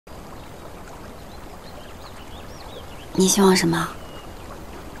你希望什么？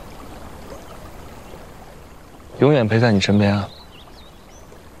永远陪在你身边啊！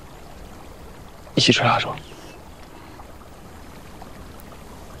一起吹蜡烛。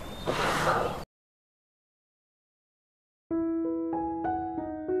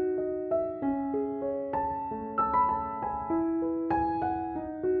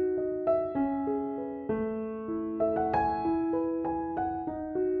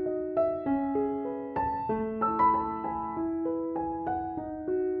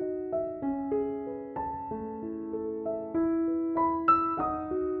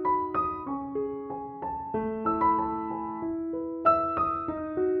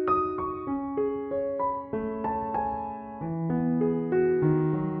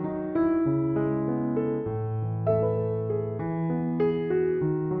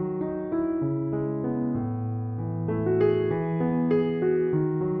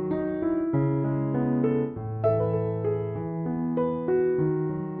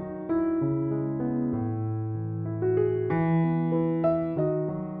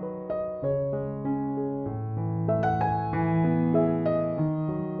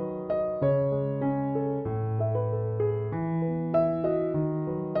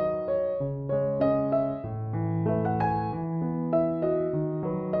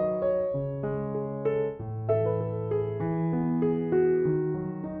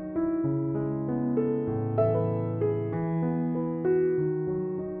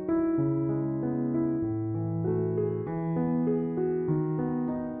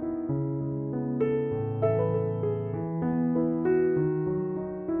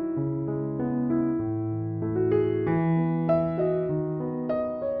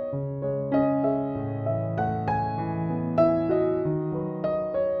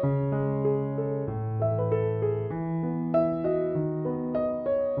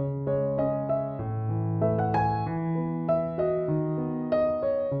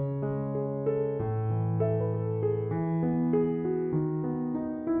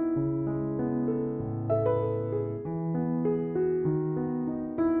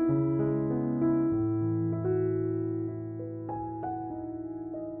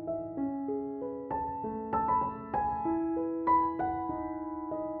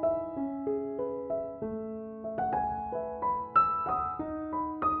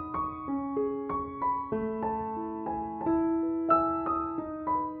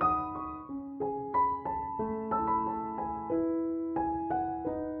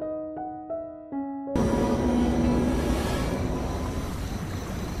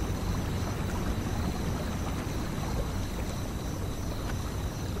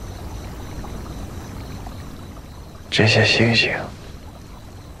这些星星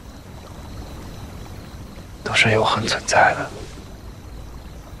都是永恒存在的。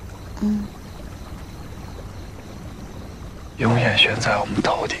永远悬在我们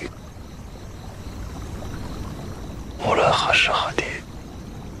头顶，无论何时何地。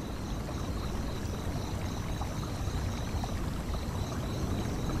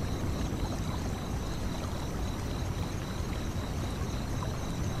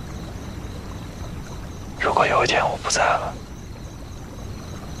如果有一天我不在了，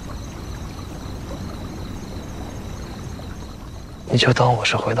你就当我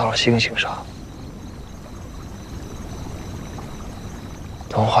是回到了星星上。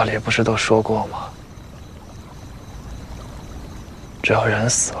童话里不是都说过吗？只要人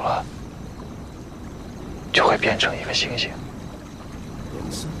死了，就会变成一个星星。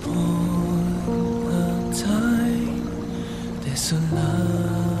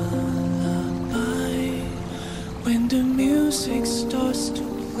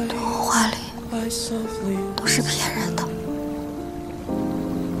童话里都是骗人的。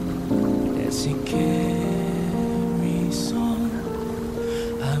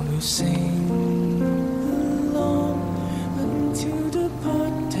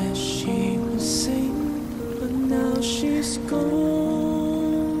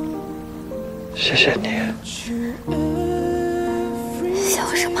谢谢你。笑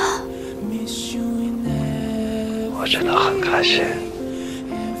什么？我真的很开心。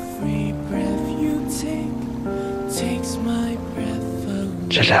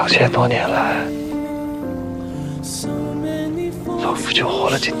这2000多年来，仿佛就活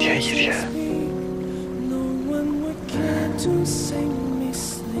了今天一天。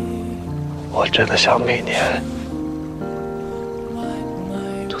我真的想每年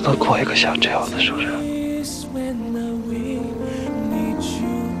都能过一个像这样的生日。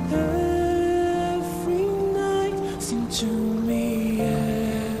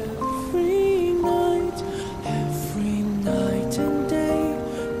Every night and day,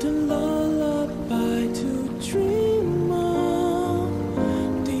 the lullaby to dream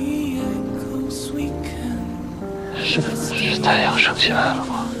太阳升起来了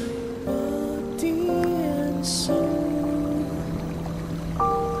吗？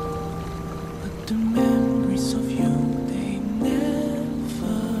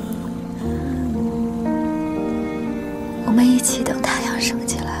我们一起等太阳升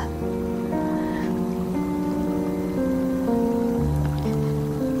起来。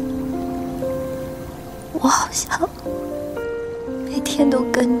我好想每天都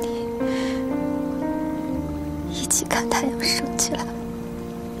跟你一起看太阳升起来，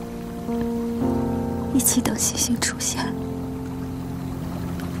一起等星星出现，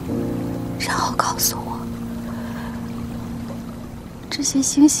然后告诉我这些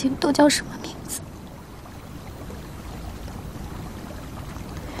星星都叫什么名字。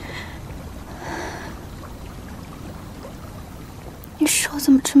你手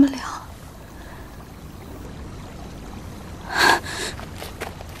怎么这么凉？